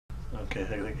Okay, I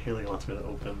think Haley wants me to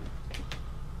open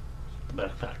the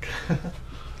backpack.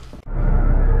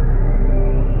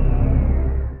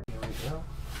 Here we go.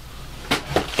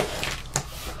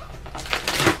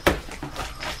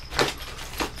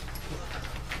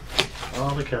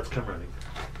 All the cats come running.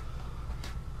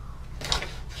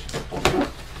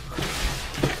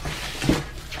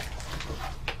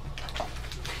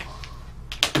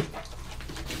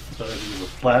 So I use a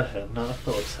flat head, not a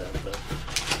Phillips head, but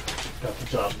got the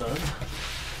job done.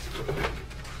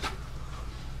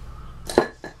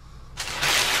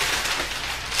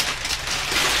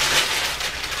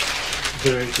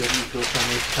 Very good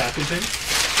eco-friendly packaging.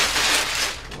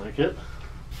 I like it.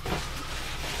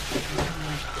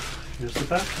 Here's the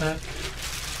backpack.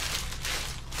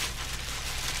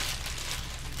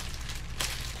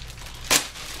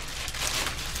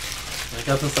 I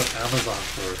got this on Amazon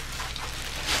for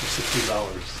 $60,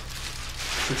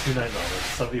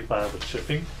 $69, $75 with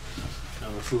shipping. And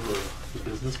this is the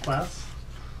business class,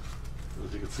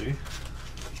 as you can see.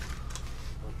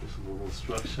 There's some little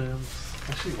instructions.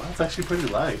 Actually, wow, it's actually pretty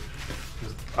light.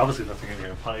 There's obviously nothing in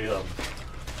here. Probably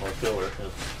more filler.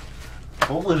 And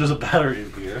hopefully there's a battery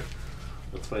in here.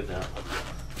 Let's find out.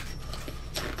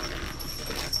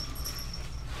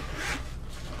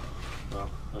 Well,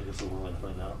 I guess we'll wait to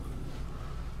find out.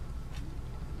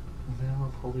 Now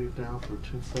I'm holding it down for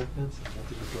 2 seconds.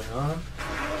 Nothing is going on.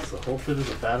 So hopefully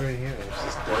there's a battery in here and it's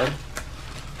just dead.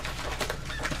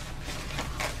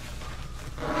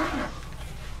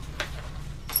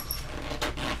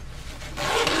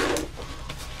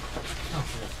 Oh,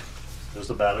 yeah. There's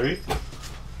the battery.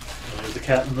 And there's the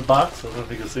cat in the box. I don't know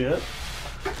if you can see it.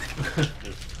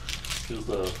 Here's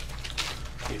the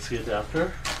AC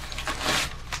adapter.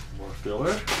 More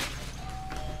filler.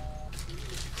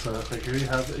 So here you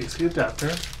have the AC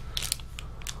adapter.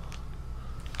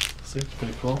 See, it's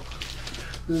pretty cool.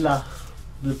 The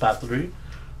battery.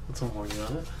 With some warning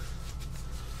on it.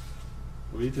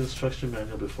 Read the instruction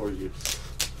manual before use.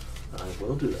 I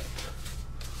will do that.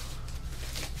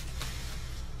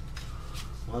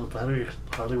 Well, the battery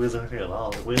hardly weighs anything at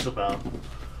all. It weighs about,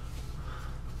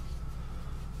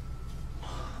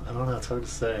 I don't know, it's hard to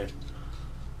say.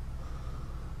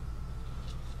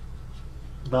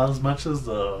 About as much as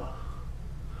the,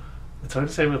 it's hard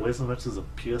to say if it weighs as much as a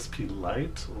PSP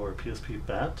Lite or a PSP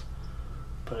Bat,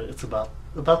 but it's about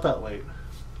that weight.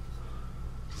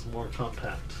 It's more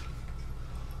compact.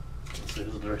 So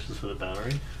here's the directions for the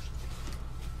battery.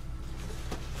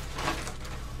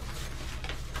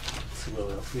 Let's see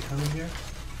what else we have in here.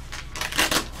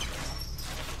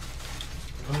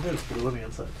 Oh, there's blue on the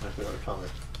inside, my favorite color.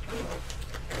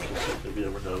 If you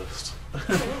ever noticed.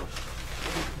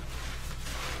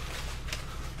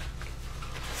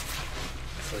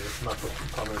 So it's not the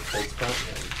proper cold spot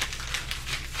and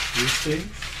these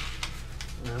things.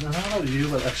 And I don't know about you,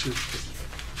 but actually I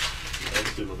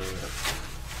just do whatever.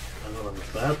 I don't know if it's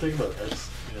a bad thing, but I just,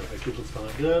 it keeps it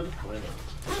smelling good, why not?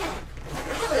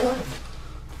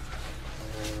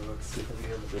 And let's see if I can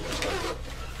get the big one.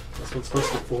 This one's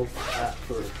supposed to fold flat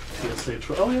for TSA.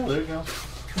 Oh yeah, there you go.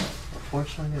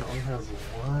 Unfortunately it only has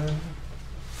one,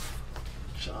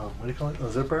 what do you call it, a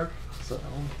zipper, so I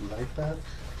don't like that.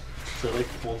 So I like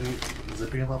folding,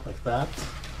 zipping them up like that.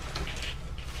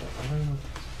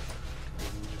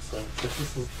 So I guess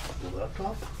this is the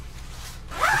laptop.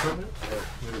 Or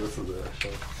maybe this is it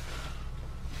actually.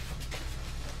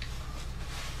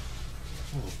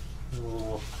 A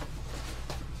little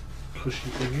cushy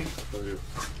thingy for your,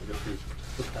 I guess you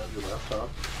put that in your laptop.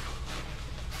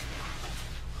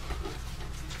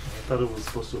 I thought it was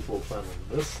supposed to fold flat on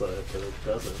this side, but it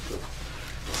doesn't. So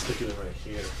I'll stick it in right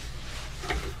here.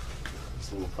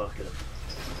 This little pocket.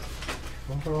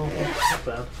 Overall, not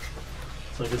bad.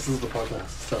 So I guess this is the part that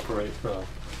has to separate from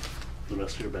the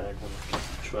rest of your bag when you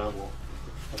travel.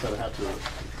 I thought it had to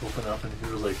open up and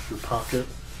here was like your pocket,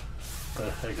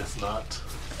 but I guess not.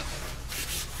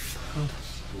 I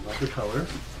love the color.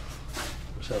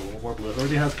 Wish I had a little more blue. It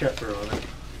already has cat fur on it.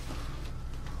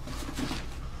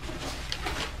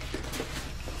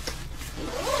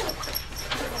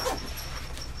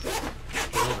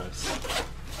 Very nice.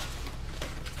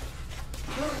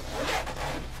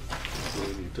 So we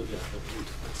need to get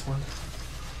this one.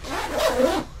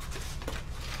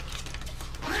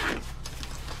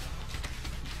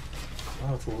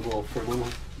 Oh, it's a little for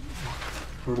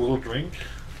a little drink.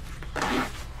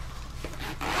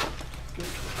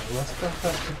 Last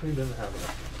backpack we didn't have it.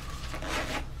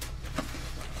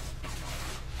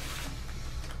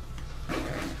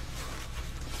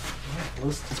 Well,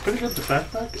 it's pretty good. The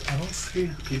backpack, I don't see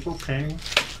people paying,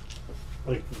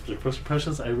 like the first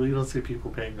impressions, I really don't see people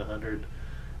paying $180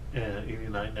 and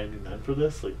 $89.99 for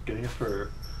this. Like getting it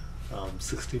for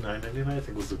 $69.99 I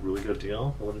think was a really good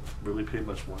deal. I wouldn't really pay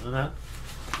much more than that.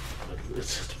 Like,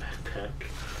 it's just a backpack.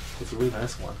 It's a really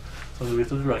nice one. So I'm gonna read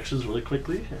the directions really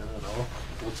quickly, and then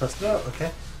we'll test it out.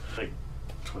 Okay. Like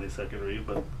 20-second read,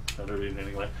 but better read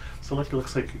anyway. So like it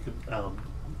looks like you can.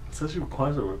 It says you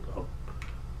require a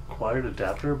required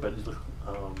adapter, but you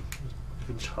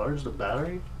can charge the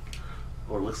battery,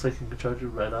 or it looks like you can charge it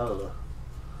right out of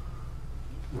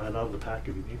the pack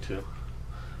if you need to.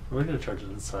 We're gonna charge it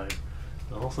inside.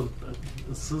 And also,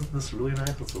 this is really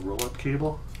nice. It's a roll-up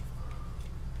cable,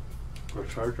 or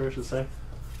charger, I should say.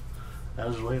 That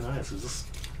is really nice. It just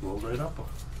rolls right up.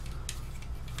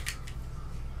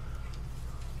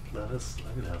 That is.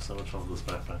 I'm gonna have so much fun with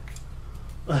this backpack.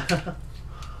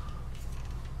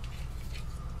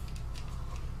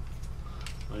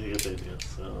 Well, you get the idea.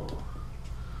 So,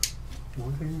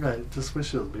 one thing I just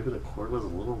wish is maybe the cord was a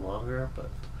little longer, but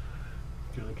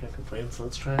you really can't complain. So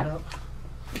let's try it out.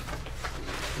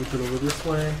 Flip it over this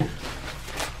way.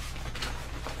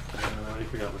 And I already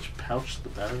forgot which pouch the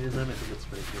battery is in. I think it's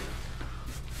right here.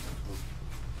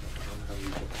 I don't know how you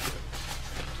get to it.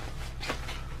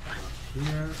 Here,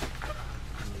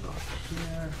 and not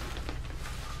here,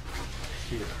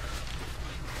 here.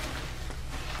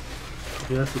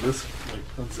 Yeah, so this like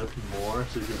unzipped more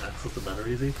so you can access the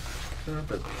battery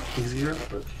easier,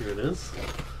 but here it is.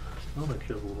 Oh, my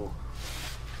kid's a little,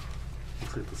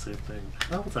 looks like the same thing.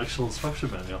 Oh, it's actual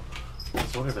instruction manual. I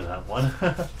was wondering if it had one.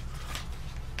 And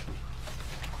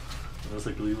there's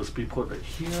like a USB port right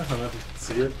here. I don't know if you can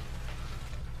see it.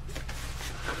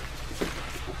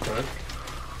 Right.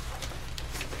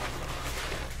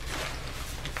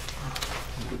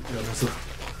 Yeah, there's a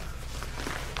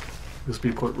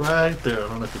USB port right there. I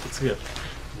don't know if you can see it.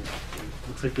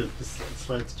 Looks like it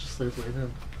slides right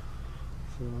in.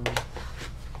 So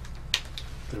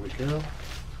there we go.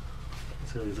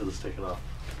 Let's see how easy it is to take it off.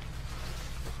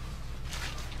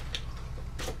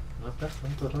 Not bad,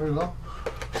 not that hard at all.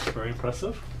 Very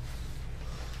impressive.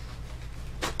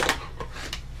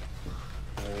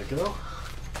 There we go.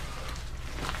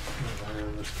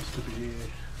 And there's supposed to be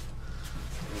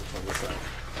on the side.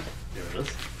 Here it is.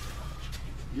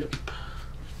 Yep.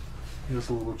 Here's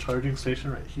a little charging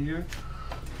station right here.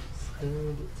 So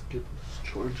let's get this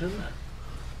charging.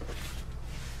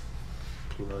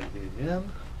 Plug it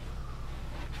in.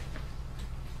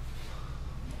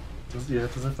 Yeah,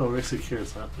 it doesn't feel very secure.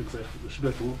 It's not exactly. There should be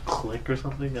like a little click or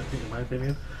something, I think, in my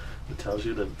opinion. It tells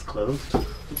you that it's closed.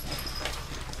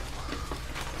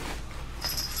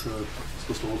 So I'm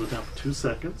supposed to hold it down for 2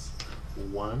 seconds.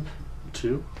 1,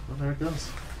 2, and there it goes.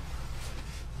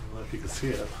 I don't know if you can see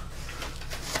it.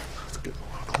 Let's get a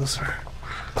little closer.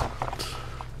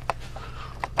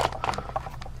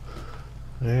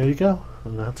 There you go.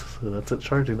 And that's it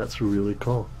charging. That's really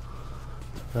cool.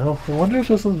 Now, I wonder if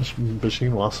this is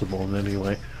machine washable in any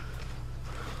way.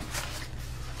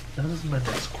 That is my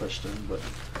next question, but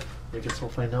I guess we'll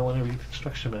find out when I read the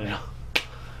instruction manual.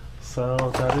 So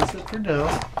that is it for now.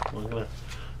 I'm gonna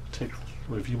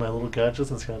review my little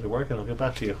gadgets and see how they work, and I'll get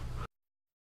back to you.